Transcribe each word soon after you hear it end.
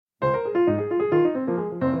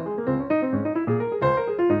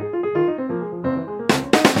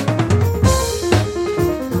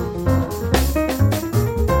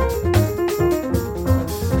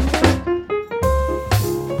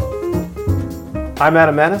I'm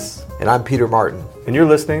Adam Manis. And I'm Peter Martin. And you're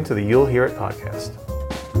listening to the You'll Hear It podcast.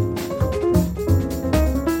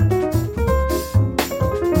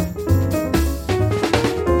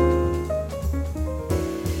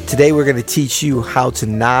 Today we're going to teach you how to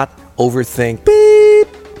not overthink.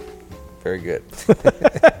 Beep. Very good.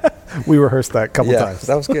 We rehearsed that a couple times.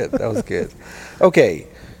 That was good. That was good. Okay,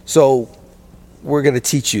 so we're going to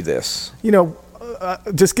teach you this. You know,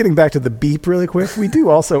 just getting back to the beep really quick, we do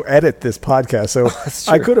also edit this podcast, so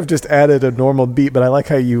I could have just added a normal beep, but I like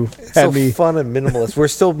how you had me. So fun and minimalist. We're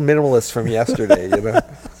still minimalist from yesterday, you know.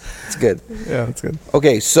 It's good. Yeah, it's good.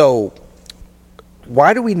 Okay, so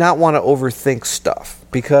why do we not want to overthink stuff?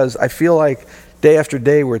 Because I feel like day after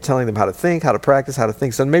day we're telling them how to think, how to practice, how to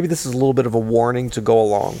think. So maybe this is a little bit of a warning to go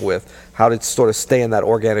along with how to sort of stay in that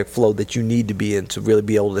organic flow that you need to be in to really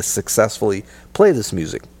be able to successfully play this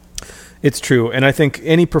music. It's true. And I think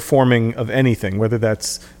any performing of anything, whether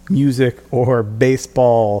that's music or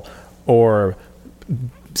baseball or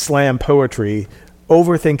slam poetry,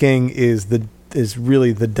 overthinking is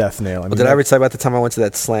really the death nail. Did I ever tell you about the time I went to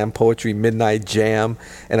that slam poetry midnight jam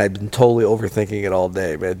and I'd been totally overthinking it all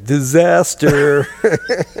day, man? Disaster.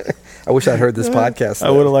 I wish I'd heard this podcast. I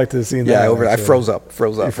would have liked to have seen that. Yeah, I froze up. You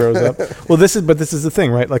froze up. Well, this is the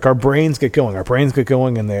thing, right? Like our brains get going,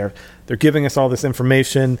 and they're giving us all this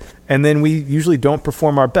information, and then we usually don't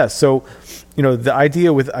perform our best. So, you know, the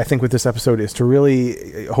idea with this episode is to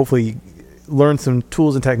really, hopefully, learn some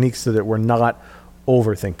tools and techniques so that we're not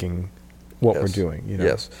overthinking what we're doing. You know?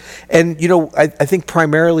 Yes. And, you know, I think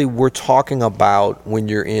primarily we're talking about when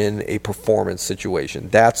you're in a performance situation.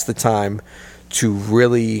 That's the time to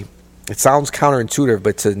really, it sounds counterintuitive,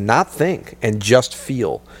 but to not think and just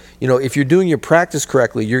feel. You know, if you're doing your practice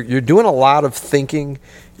correctly, you're doing a lot of thinking,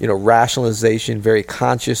 you know, rationalization, very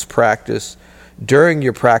conscious practice during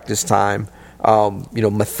your practice time, you know,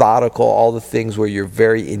 methodical, all the things where you're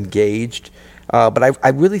very engaged. But I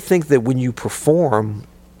really think that when you perform,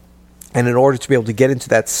 and in order to be able to get into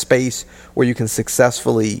that space where you can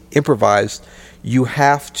successfully improvise, you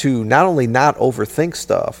have to not only not overthink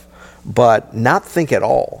stuff, but not think at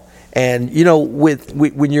all. And, you know,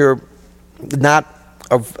 when you're not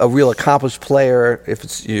a real accomplished player, if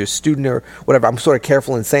it's you're a student or whatever, I'm sort of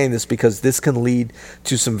careful in saying this because this can lead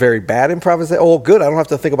to some very bad improvisation. Oh, good, I don't have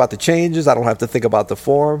to think about the changes. I don't have to think about the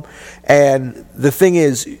form. And the thing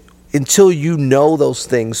is, until you know those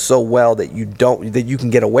things so well that you can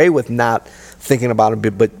get away with not thinking about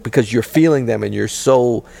them, but because you're feeling them and they're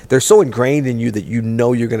so ingrained in you that you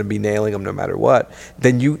know you're going to be nailing them no matter what,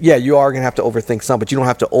 then you are going to have to overthink some, but you don't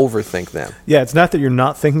have to overthink them. Yeah, it's not that you're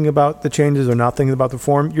not thinking about the changes or not thinking about the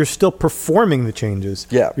form. You're still performing the changes.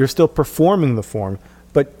 Yeah. You're still performing the form,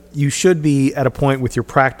 but you should be at a point with your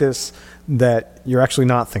practice that you're actually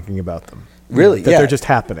not thinking about them. Really? That they're just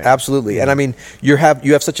happening. Absolutely. And I mean, you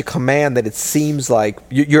have such a command that it seems like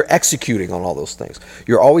you're executing on all those things.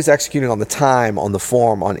 You're always executing on the time, on the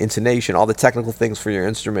form, on intonation, all the technical things for your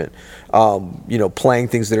instrument, you know, playing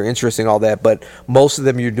things that are interesting, all that. But most of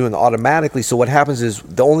them you're doing automatically. So what happens is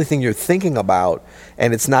the only thing you're thinking about,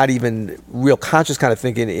 and it's not even real conscious kind of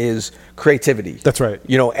thinking, is creativity. That's right.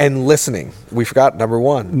 You know, and listening. We forgot number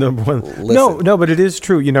one. Listen. No, but it is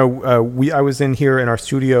true. You know, I was in here in our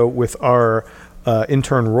studio with our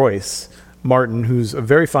intern Royce Martin, who's a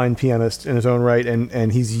very fine pianist in his own right,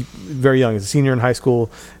 and he's very young. He's a senior in high school.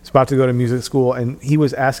 He's about to go to music school, and he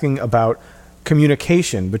was asking about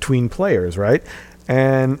communication between players, right?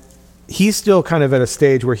 And he's still kind of at a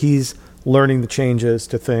stage where he's learning the changes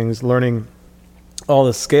to things, learning all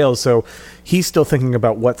the scales. So he's still thinking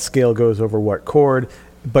about what scale goes over what chord.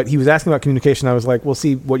 But he was asking about communication. I was like, well,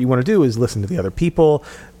 see, what you want to do is listen to the other people,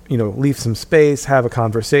 you know, leave some space, have a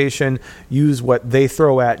conversation, use what they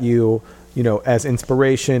throw at you, you know, as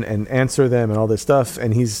inspiration and answer them and all this stuff.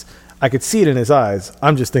 And I could see it in his eyes.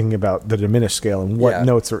 I'm just thinking about the diminished scale and what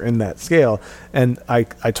notes are in that scale. And I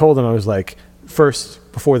told him, I was like,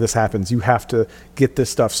 first, before this happens, you have to get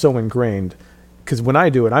this stuff so ingrained. Because when I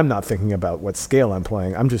do it, I'm not thinking about what scale I'm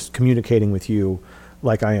playing. I'm just communicating with you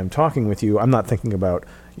like I am talking with you. I'm not thinking about,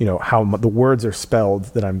 you know, how the words are spelled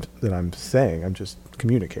that I'm saying. I'm just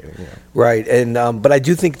communicating. You know? Right. And but I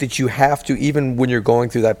do think that you have to, even when you're going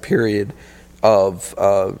through that period of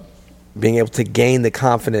being able to gain the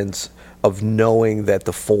confidence of knowing that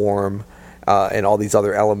the form and all these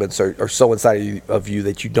other elements are so inside of you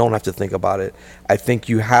that you don't have to think about it. I think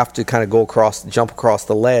you have to kind of jump across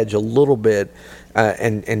the ledge a little bit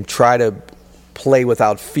and try to play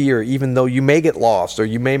without fear, even though you may get lost or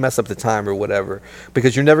you may mess up the time or whatever,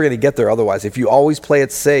 because you're never going to get there otherwise. If you always play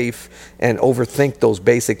it safe and overthink those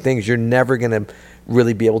basic things, you're never going to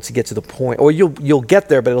really be able to get to the point, or you'll get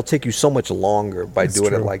there, but it'll take you so much longer by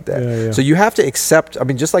doing it like that. Yeah. So you have to accept, I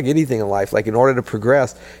mean, just like anything in life, like in order to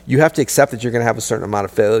progress, you have to accept that you're going to have a certain amount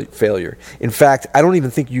of failure. In fact, I don't even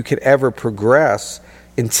think you can ever progress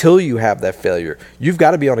until you have that failure. You've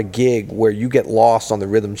got to be on a gig where you get lost on the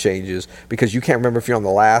rhythm changes because you can't remember if you're on the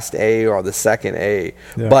last A or the second A.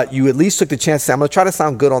 Yeah. But you at least took the chance to say, I'm going to try to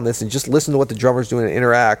sound good on this and just listen to what the drummer's doing and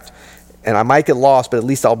interact. And I might get lost, but at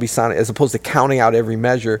least I'll be sounding, as opposed to counting out every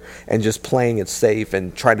measure and just playing it safe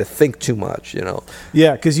and trying to think too much, you know?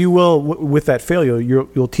 Yeah, because you will, with that failure,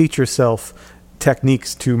 you'll teach yourself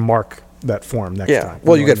techniques to mark that form next time.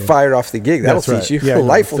 Well, you get fired off the gig. That'll teach you. Yeah,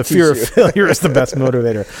 Life will teach you. The fear of failure is the best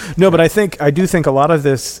motivator. No, but I do think a lot of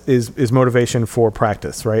this is motivation for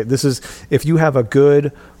practice, right? This is, if you have a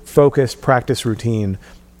good, focused practice routine,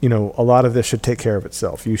 you know, a lot of this should take care of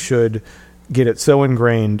itself. You should get it so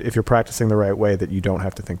ingrained if you're practicing the right way that you don't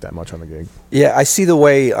have to think that much on the gig. Yeah, I see the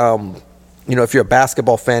way, you know, if you're a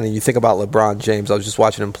basketball fan and you think about LeBron James, I was just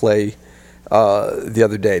watching him play the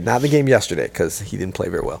other day, not the game yesterday because he didn't play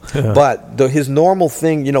very well. But his normal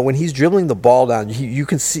thing, you know, when he's dribbling the ball down, you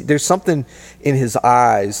can see there's something in his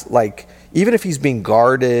eyes, like even if he's being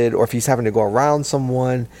guarded or if he's having to go around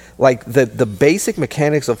someone, like the basic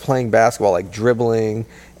mechanics of playing basketball, like dribbling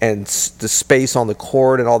and the space on the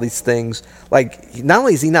court and all these things, like not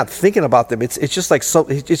only is he not thinking about them, it's just like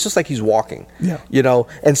he's walking, you know.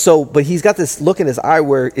 And so, but he's got this look in his eye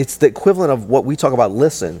where it's the equivalent of what we talk about.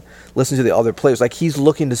 Listen to the other players. Like he's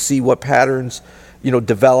looking to see what patterns, you know,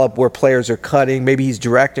 develop, where players are cutting. Maybe he's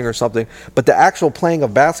directing or something. But the actual playing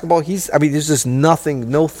of basketball, there's just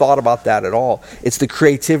no thought about that at all. It's the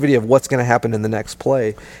creativity of what's going to happen in the next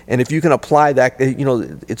play. And if you can apply that, you know,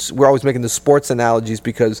 we're always making the sports analogies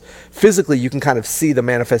because physically you can kind of see the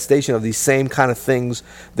manifestation of these same kind of things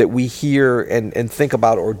that we hear and think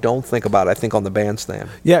about or don't think about, I think, on the bandstand.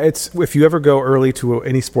 Yeah, it's, if you ever go early to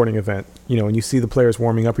any sporting event, you know, and you see the players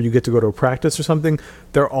warming up or you get to go to a practice or something,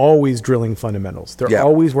 they're always drilling fundamentals. They're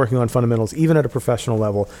always working on fundamentals, even at a professional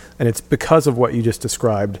level. And it's because of what you just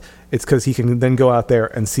described. It's because he can then go out there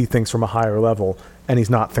and see things from a higher level, and he's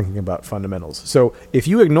not thinking about fundamentals. So if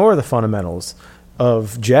you ignore the fundamentals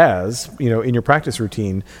of jazz, you know, in your practice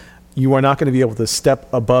routine, you are not going to be able to step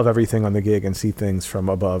above everything on the gig and see things from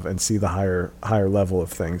above and see the higher level of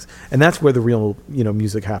things. And that's where the real, you know,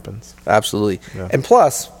 music happens. Absolutely. Yeah. And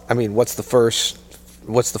plus, I mean, what's the first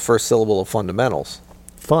syllable of fundamentals?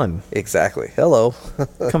 Fun. Exactly. Hello.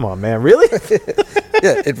 Come on, man. Really?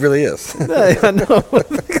 Yeah, it really is. I know.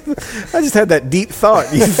 I just had that deep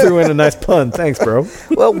thought. You threw in a nice pun. Thanks, bro.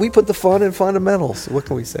 Well, we put the fun in fundamentals. What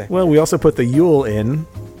can we say? Well, we also put the you'll in.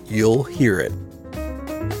 You'll hear it.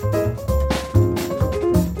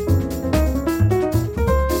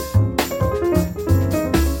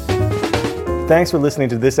 Thanks for listening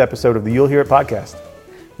to this episode of the You'll Hear It podcast.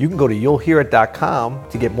 You can go to you'llhearit.com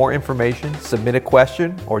to get more information, submit a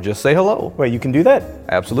question, or just say hello. Wait, you can do that?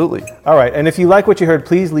 Absolutely. All right, and if you like what you heard,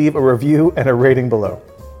 please leave a review and a rating below.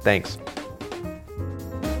 Thanks.